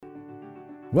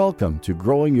Welcome to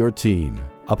Growing Your Team,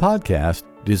 a podcast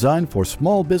designed for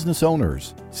small business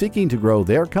owners seeking to grow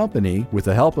their company with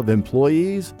the help of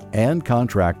employees and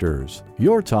contractors.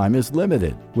 Your time is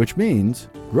limited, which means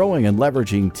growing and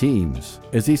leveraging teams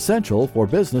is essential for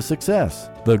business success.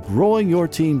 The Growing Your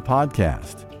Team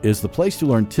podcast is the place to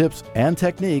learn tips and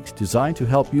techniques designed to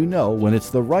help you know when it's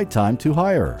the right time to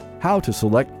hire, how to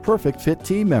select perfect fit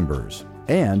team members,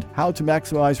 and how to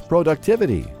maximize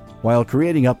productivity while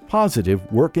creating a positive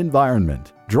work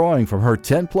environment. Drawing from her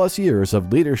 10-plus years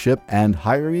of leadership and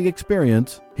hiring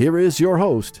experience, here is your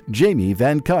host, Jamie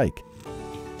Van Kuyk.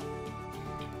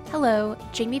 Hello,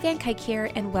 Jamie Van Kuyk here,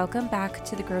 and welcome back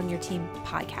to the Growing Your Team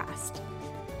podcast.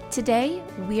 Today,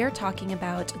 we are talking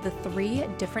about the 3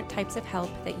 different types of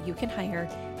help that you can hire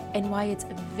and why it's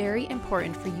very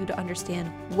important for you to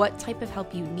understand what type of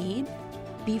help you need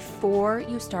before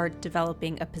you start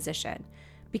developing a position.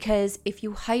 Because if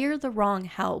you hire the wrong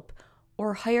help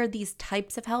or hire these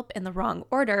types of help in the wrong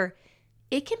order,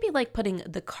 it can be like putting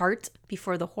the cart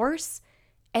before the horse,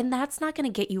 and that's not going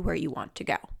to get you where you want to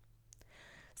go.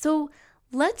 So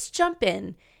let's jump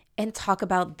in and talk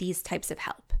about these types of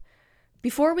help.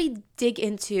 Before we dig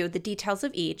into the details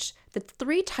of each, the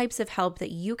 3 types of help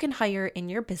that you can hire in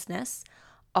your business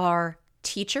are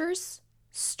teachers,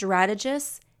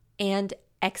 strategists, and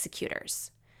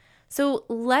executors. So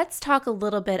let's talk a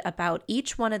little bit about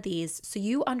each one of these so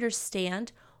you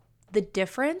understand the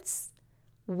difference,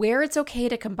 where it's okay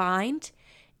to combine,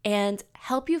 and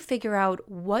help you figure out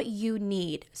what you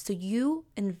need so you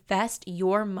invest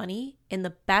your money in the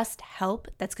best help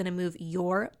that's going to move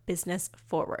your business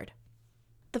forward.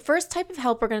 The first type of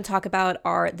help we're going to talk about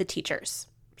are the teachers.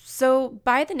 So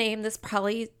by the name, this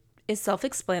probably is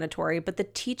self-explanatory, but the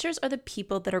teachers are the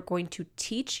people that are going to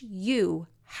teach you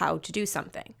how to do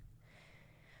something.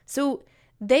 So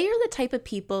they are the type of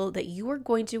people that you are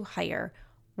going to hire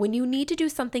when you need to do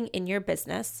something in your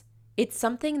business. It's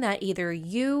something that either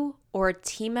you or a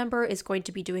team member is going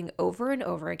to be doing over and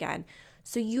over again.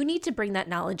 So you need to bring that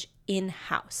knowledge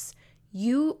in-house.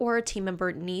 You or a team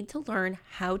member need to learn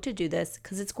how to do this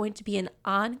because it's going to be an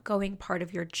ongoing part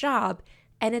of your job,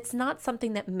 and it's not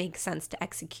something that makes sense to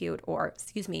execute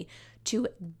to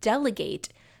delegate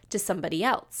to somebody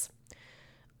else,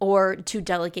 or to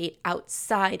delegate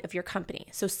outside of your company.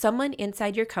 So someone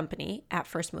inside your company, at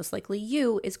first most likely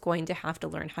you, is going to have to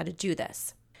learn how to do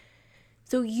this.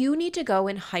 So you need to go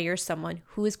and hire someone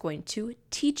who is going to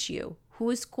teach you,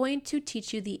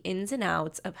 the ins and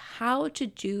outs of how to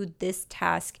do this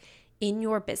task in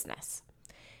your business.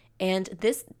 And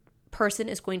this person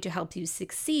is going to help you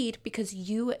succeed because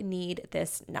you need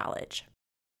this knowledge.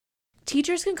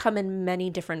 Teachers can come in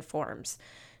many different forms.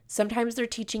 Sometimes they're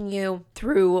teaching you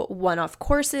through one-off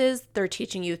courses, they're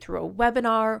teaching you through a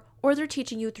webinar, or they're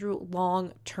teaching you through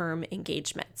long-term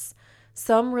engagements.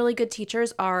 Some really good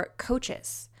teachers are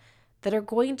coaches that are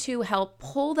going to help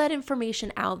pull that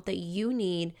information out that you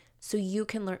need so you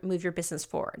can move your business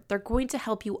forward. They're going to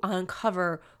help you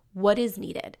uncover what is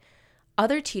needed.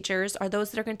 Other teachers are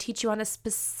those that are going to teach you on a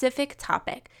specific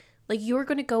topic. Like you're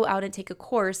going to go out and take a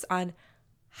course on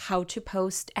how to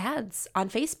post ads on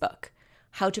Facebook,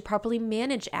 how to properly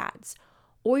manage ads,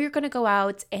 or you're going to go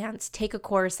out and take a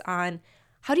course on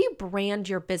how do you brand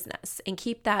your business and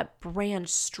keep that brand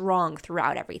strong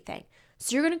throughout everything.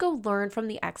 So you're going to go learn from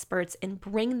the experts and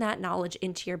bring that knowledge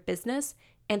into your business,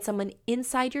 and someone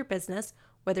inside your business,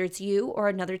 whether it's you or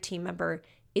another team member,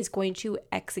 is going to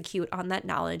execute on that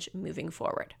knowledge moving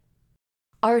forward.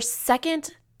 Our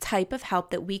second type of help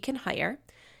that we can hire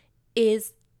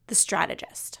is the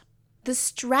strategist. The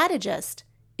strategist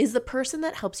is the person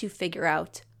that helps you figure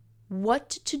out what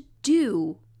to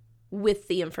do with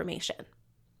the information.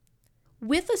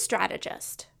 With a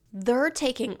strategist, they're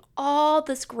taking all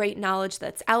this great knowledge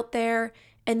that's out there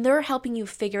and they're helping you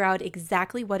figure out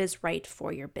exactly what is right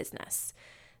for your business.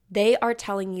 They are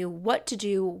telling you what to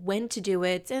do, when to do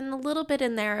it, and a little bit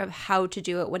in there of how to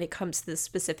do it when it comes to the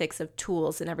specifics of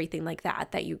tools and everything like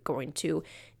that you're going to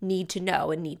need to know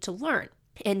and need to learn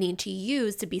and need to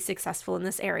use to be successful in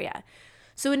this area.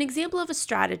 So an example of a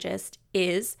strategist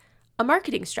is a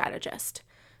marketing strategist,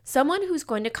 someone who's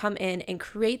going to come in and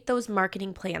create those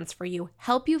marketing plans for you,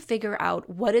 help you figure out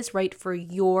what is right for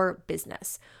your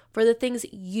business, for the things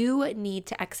you need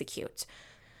to execute.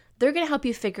 They're going to help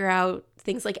you figure out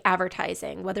things like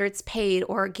advertising, whether it's paid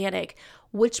or organic,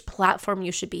 which platform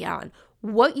you should be on,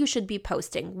 what you should be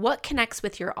posting, what connects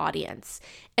with your audience,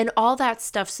 and all that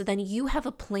stuff so then you have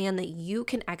a plan that you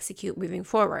can execute moving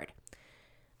forward.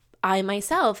 I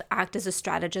myself act as a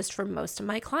strategist for most of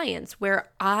my clients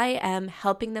where I am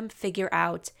helping them figure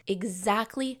out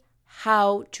exactly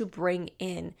how to bring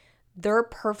in their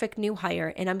perfect new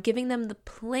hire, and I'm giving them the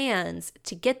plans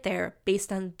to get there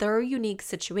based on their unique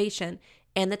situation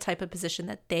and the type of position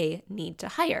that they need to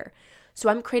hire. So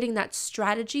I'm creating that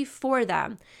strategy for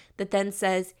them that then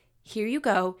says, here you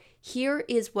go. Here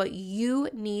is what you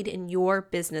need in your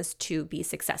business to be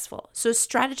successful. So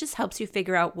strategist helps you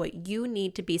figure out what you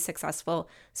need to be successful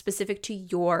specific to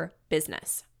your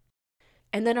business.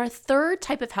 And then our third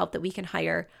type of help that we can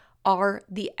hire are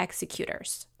the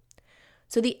executors.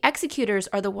 So the executors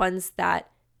are the ones that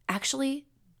actually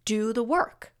do the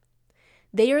work.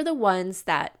 They are the ones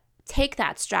that take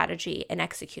that strategy and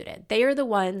execute it. They are the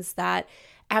ones that,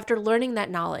 after learning that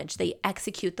knowledge, they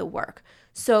execute the work.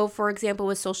 So for example,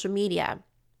 with social media,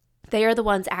 they are the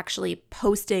ones actually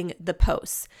posting the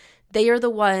posts. They are the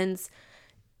ones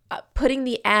putting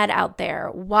the ad out there,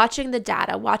 watching the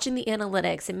data, watching the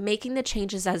analytics, and making the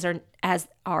changes as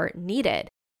are needed.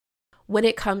 When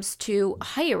it comes to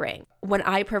hiring, when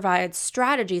I provide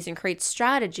strategies and create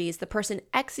strategies, the person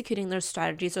executing those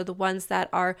strategies are the ones that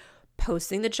are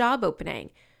posting the job opening,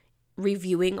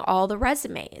 reviewing all the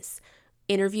resumes,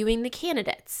 interviewing the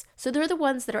candidates. So they're the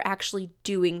ones that are actually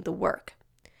doing the work.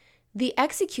 The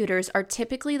executors are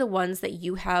typically the ones that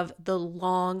you have the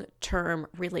long-term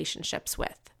relationships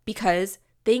with, because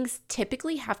things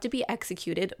typically have to be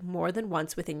executed more than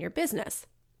once within your business.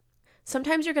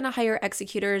 Sometimes you're going to hire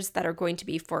executors that are going to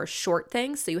be for short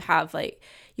things. So you have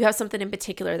something in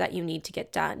particular that you need to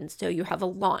get done. So you have a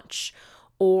launch,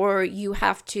 or you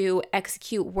have to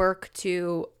execute work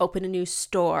to open a new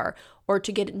store or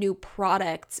to get new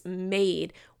products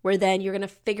made, where then you're going to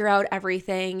figure out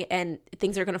everything and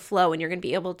things are going to flow and you're going to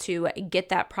be able to get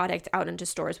that product out into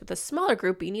stores with a smaller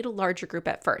group, but you need a larger group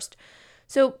at first.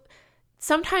 So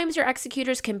sometimes your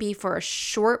executors can be for a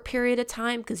short period of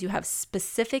time because you have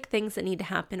specific things that need to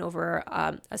happen over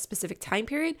a specific time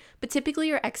period. But typically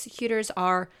your executors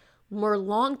are more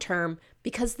long-term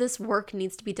because this work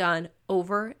needs to be done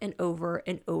over and over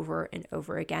and over and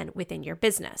over again within your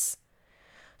business.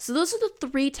 So those are the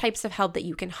three types of help that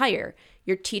you can hire: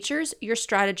 your teachers, your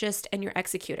strategists, and your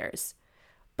executors.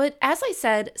 But as I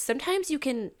said, sometimes you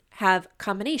can have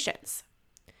combinations.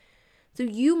 So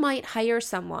you might hire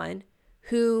someone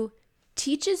who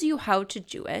teaches you how to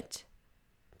do it,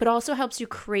 but also helps you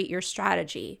create your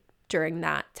strategy during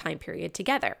that time period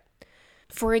together.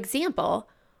 For example,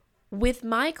 with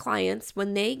my clients,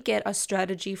 when they get a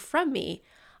strategy from me,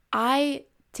 I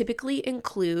typically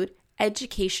include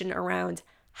education around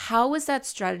how was that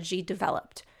strategy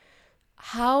developed?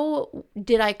 How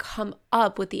did I come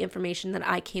up with the information that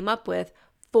I came up with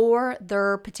for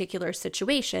their particular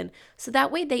situation? So that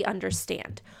way they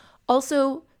understand.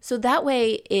 Also, so that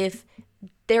way, if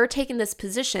they're taking this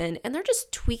position and they're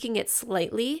just tweaking it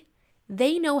slightly,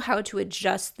 they know how to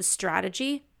adjust the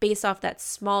strategy based off that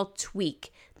small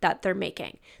tweak that they're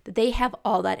making, that they have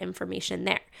all that information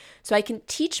there. So I can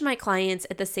teach my clients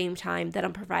at the same time that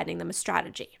I'm providing them a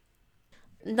strategy.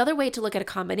 Another way to look at a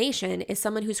combination is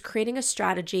someone who's creating a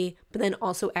strategy, but then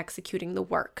also executing the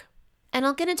work. And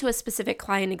I'll get into a specific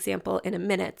client example in a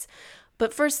minute.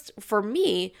 But first, for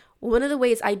me, one of the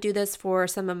ways I do this for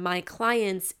some of my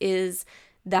clients is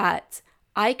that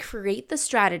I create the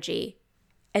strategy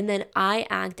and then I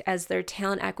act as their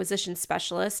talent acquisition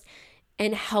specialist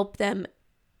and help them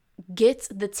get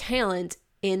the talent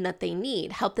in that they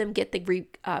need, help them get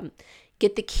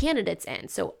the candidates in.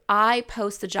 So I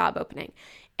post the job opening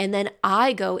and then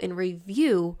I go and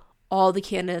review all the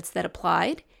candidates that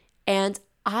applied and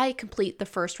I complete the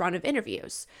first round of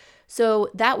interviews. So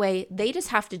that way they just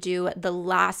have to do the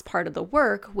last part of the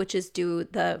work, which is do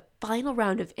the final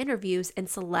round of interviews and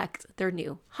select their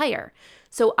new hire.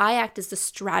 So I act as the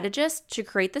strategist to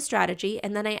create the strategy,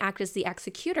 and then I act as the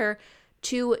executor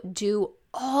to do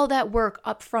all that work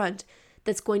up front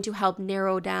that's going to help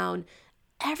narrow down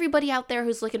everybody out there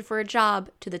who's looking for a job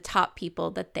to the top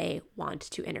people that they want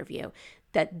to interview,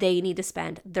 that they need to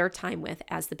spend their time with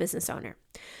as the business owner.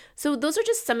 So those are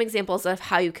just some examples of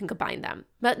how you can combine them.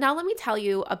 But now let me tell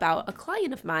you about a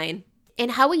client of mine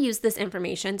and how we use this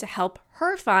information to help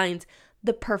her find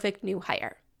the perfect new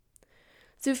hire.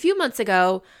 So a few months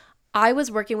ago, I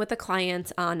was working with a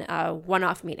client on a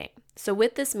one-off meeting. So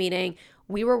with this meeting,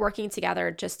 we were working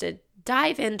together just to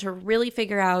dive in to really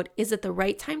figure out, is it the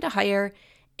right time to hire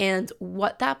and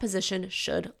what that position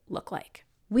should look like.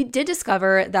 We did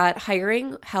discover that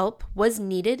hiring help was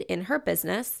needed in her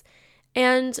business,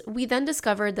 and we then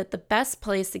discovered that the best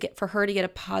place for her to get a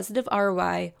positive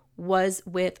ROI was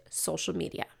with social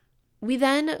media. We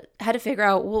then had to figure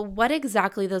out, well, what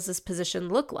exactly does this position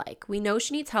look like? We know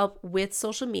she needs help with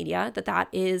social media, that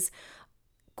is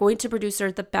going to produce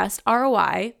her the best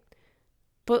ROI,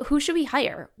 but who should we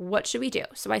hire? What should we do?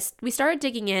 So we started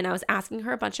digging in. I was asking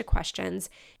her a bunch of questions.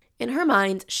 In her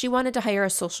mind, she wanted to hire a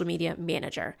social media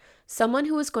manager, someone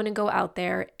who was going to go out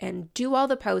there and do all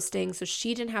the posting so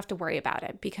she didn't have to worry about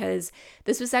it, because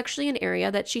this was actually an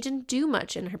area that she didn't do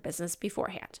much in her business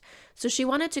beforehand. So she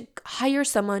wanted to hire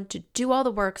someone to do all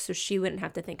the work so she wouldn't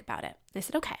have to think about it. I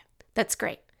said, okay, that's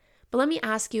great. But let me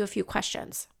ask you a few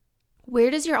questions. Where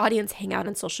does your audience hang out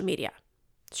on social media?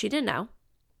 She didn't know.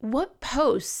 What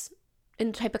posts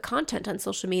and type of content on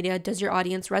social media does your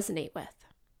audience resonate with?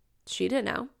 She didn't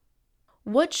know.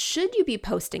 What should you be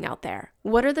posting out there?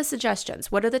 What are the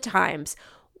suggestions? What are the times?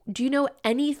 Do you know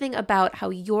anything about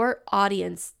how your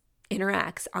audience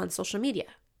interacts on social media?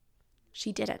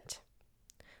 She didn't.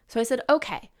 So I said,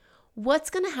 okay, what's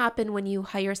going to happen when you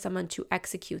hire someone to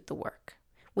execute the work?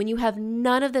 When you have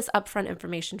none of this upfront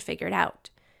information figured out?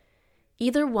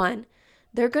 Either one,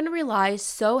 they're going to rely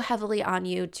so heavily on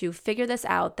you to figure this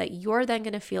out that you're then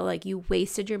going to feel like you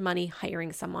wasted your money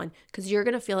hiring someone, because you're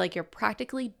going to feel like you're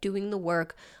practically doing the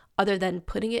work other than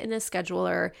putting it in a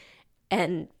scheduler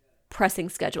and pressing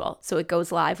schedule so it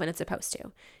goes live when it's supposed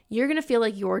to. You're going to feel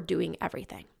like you're doing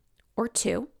everything. Or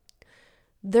two,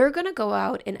 they're going to go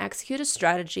out and execute a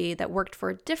strategy that worked for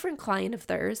a different client of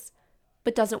theirs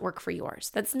but doesn't work for yours.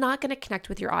 That's not going to connect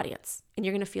with your audience, and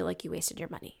you're going to feel like you wasted your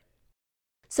money.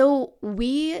 So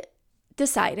we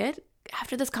decided,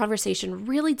 after this conversation,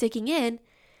 really digging in,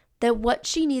 that what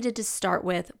she needed to start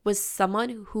with was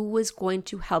someone who was going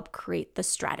to help create the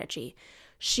strategy.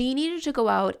 She needed to go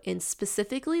out and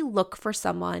specifically look for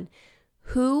someone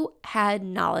who had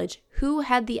knowledge, who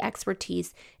had the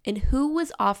expertise, and who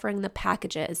was offering the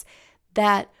packages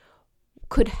that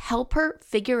could help her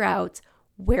figure out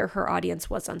where her audience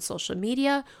was on social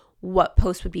media, what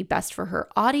post would be best for her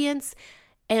audience,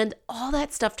 and all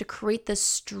that stuff to create this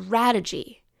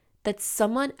strategy that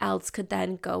someone else could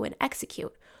then go and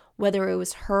execute, whether it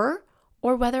was her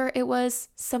or whether it was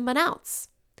someone else.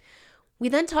 We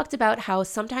then talked about how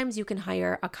sometimes you can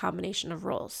hire a combination of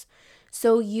roles.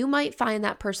 So you might find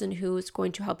that person who is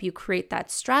going to help you create that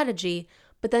strategy,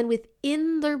 but then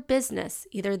within their business,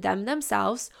 either them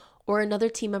themselves or another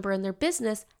team member in their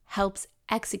business helps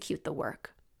execute the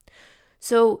work.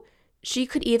 So she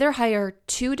could either hire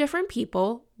two different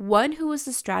people, one who was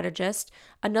the strategist,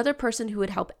 another person who would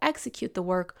help execute the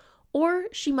work, or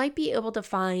she might be able to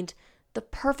find the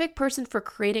perfect person for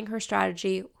creating her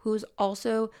strategy who's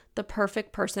also the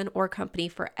perfect person or company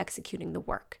for executing the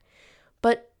work.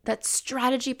 But that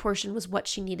strategy portion was what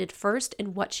she needed first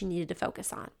and what she needed to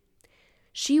focus on.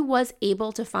 She was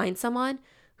able to find someone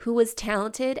who was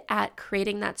talented at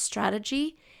creating that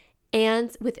strategy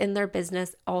and within their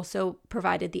business also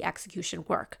provided the execution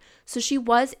work. So she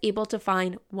was able to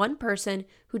find one person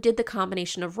who did the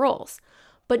combination of roles.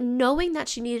 But knowing that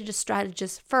she needed a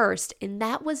strategist first, and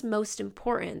that was most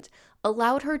important,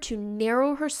 allowed her to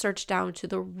narrow her search down to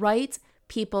the right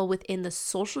people within the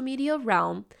social media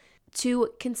realm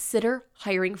to consider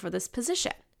hiring for this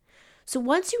position. So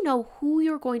once you know who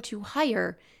you're going to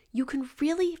hire, you can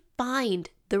really find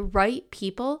the right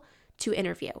people to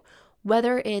interview.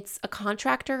 Whether it's a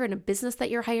contractor in a business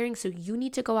that you're hiring, so you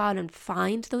need to go out and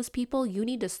find those people. You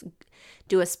need to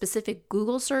do a specific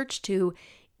Google search to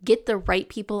get the right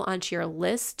people onto your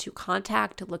list to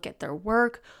contact, to look at their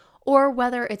work, or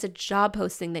whether it's a job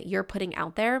posting that you're putting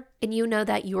out there and you know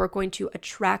that you're going to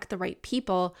attract the right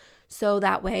people so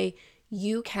that way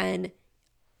you can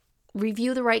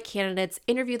review the right candidates,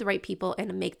 interview the right people,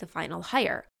 and make the final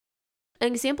hire. An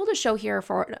example to show here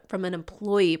from an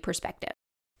employee perspective.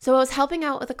 So I was helping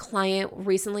out with a client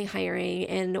recently hiring,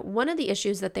 and one of the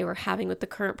issues that they were having with the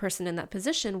current person in that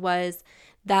position was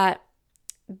that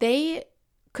they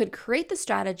could create the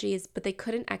strategies, but they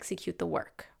couldn't execute the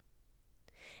work.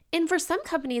 And for some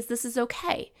companies, this is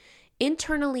okay.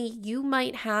 Internally, you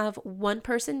might have one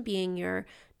person being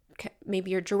maybe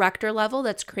your director level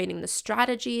that's creating the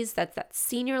strategies, that's that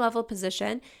senior level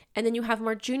position, and then you have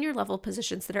more junior level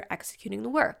positions that are executing the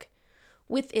work.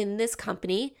 Within this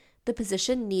company, the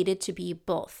position needed to be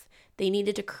both. They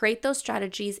needed to create those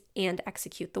strategies and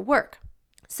execute the work.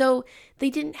 So they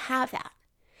didn't have that.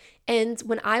 And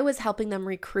when I was helping them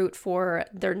recruit for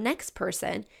their next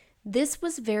person, this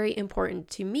was very important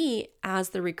to me as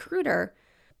the recruiter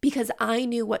because I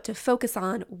knew what to focus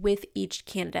on with each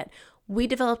candidate. We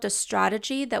developed a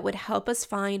strategy that would help us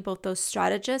find both those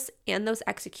strategists and those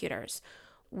executors.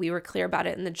 We were clear about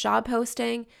it in the job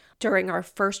posting. During our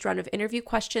first round of interview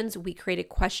questions, we created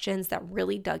questions that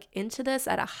really dug into this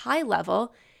at a high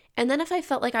level. And then if I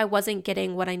felt like I wasn't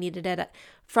getting what I needed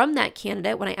from that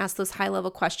candidate when I asked those high level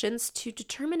questions to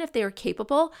determine if they were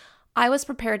capable, I was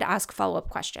prepared to ask follow-up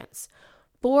questions.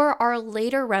 For our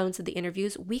later rounds of the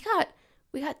interviews, we got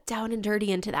down and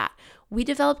dirty into that. We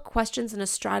developed questions and a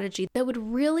strategy that would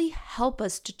really help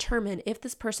us determine if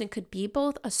this person could be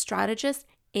both a strategist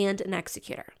and an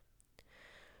executor.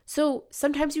 So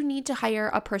sometimes you need to hire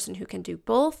a person who can do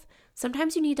both.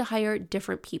 Sometimes you need to hire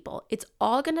different people. It's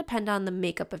all going to depend on the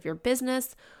makeup of your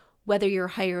business, whether you're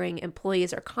hiring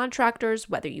employees or contractors,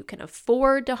 whether you can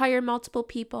afford to hire multiple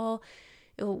people,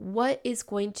 what is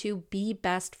going to be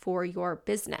best for your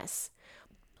business.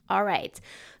 All right,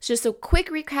 so just a quick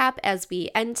recap as we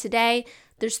end today.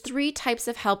 There's 3 types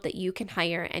of help that you can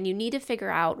hire, and you need to figure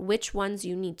out which ones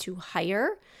you need to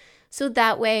hire. So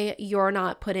that way you're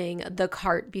not putting the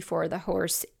cart before the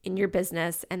horse in your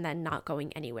business and then not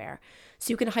going anywhere.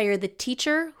 So you can hire the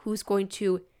teacher who's going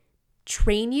to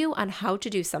train you on how to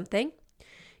do something.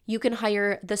 You can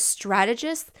hire the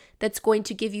strategist that's going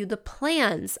to give you the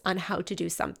plans on how to do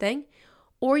something.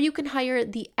 Or you can hire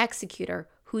the executor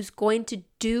who's going to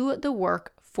do the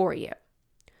work for you.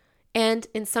 And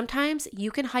sometimes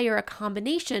you can hire a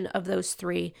combination of those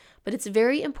 3, but it's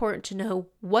very important to know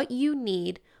what you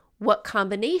need, what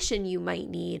combination you might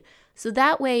need, so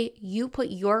that way you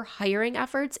put your hiring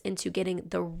efforts into getting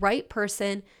the right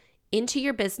person into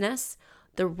your business,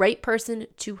 the right person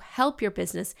to help your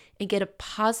business, and get a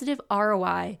positive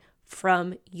ROI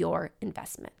from your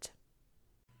investment.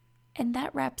 And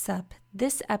that wraps up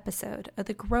this episode of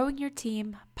the Growing Your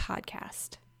Team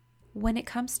podcast. When it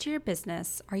comes to your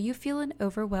business, are you feeling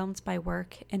overwhelmed by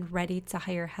work and ready to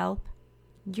hire help?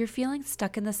 You're feeling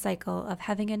stuck in the cycle of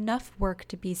having enough work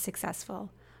to be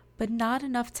successful, but not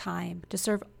enough time to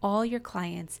serve all your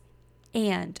clients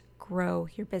and grow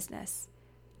your business.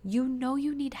 You know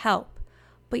you need help,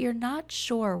 but you're not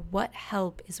sure what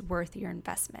help is worth your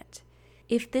investment.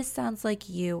 If this sounds like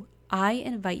you, I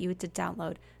invite you to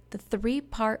download the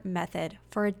 3-part method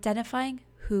for identifying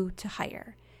who to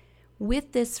hire.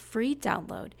 With this free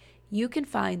download, you can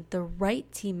find the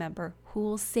right team member who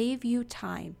will save you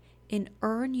time and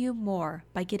earn you more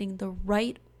by getting the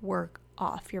right work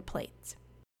off your plate.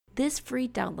 This free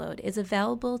download is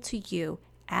available to you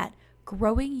at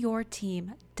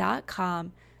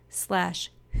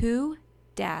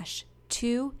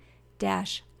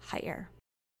growingyourteam.com/who-to-hire.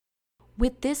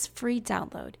 With this free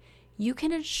download, you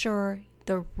can ensure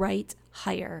the right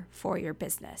hire for your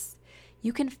business.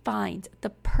 You can find the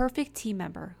perfect team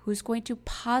member who's going to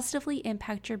positively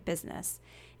impact your business,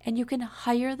 and you can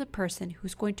hire the person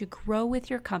who's going to grow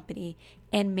with your company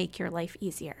and make your life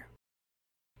easier.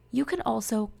 You can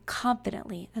also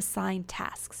confidently assign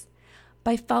tasks.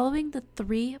 By following the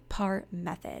 3-part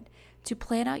method to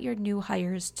plan out your new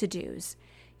hires' to-dos,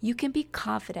 you can be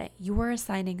confident you are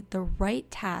assigning the right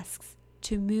tasks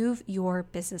to move your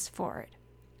business forward.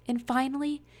 And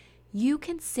finally, you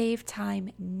can save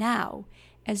time now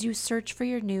as you search for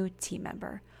your new team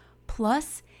member.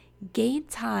 Plus, gain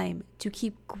time to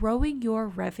keep growing your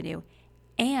revenue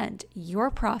and your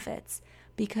profits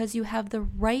because you have the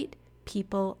right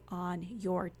people on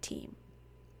your team.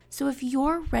 So if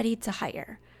you're ready to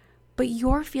hire, but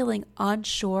you're feeling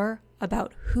unsure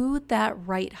about who that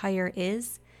right hire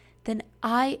is, then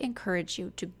I encourage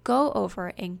you to go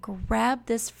over and grab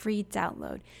this free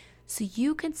download so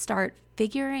you can start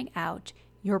figuring out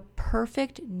your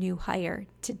perfect new hire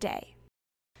today.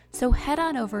 So head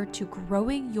on over to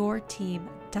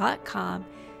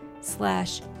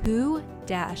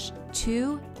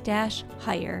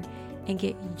growingyourteam.com/who-to-hire and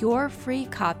get your free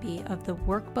copy of the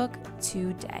workbook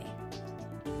today.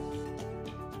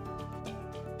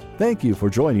 Thank you for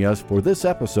joining us for this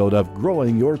episode of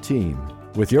Growing Your Team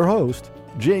with your host,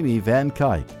 Jamie Van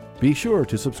Kuyk. Be sure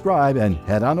to subscribe and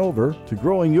head on over to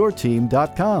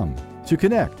growingyourteam.com to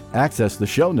connect, access the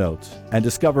show notes, and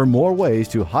discover more ways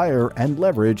to hire and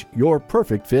leverage your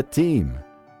perfect fit team.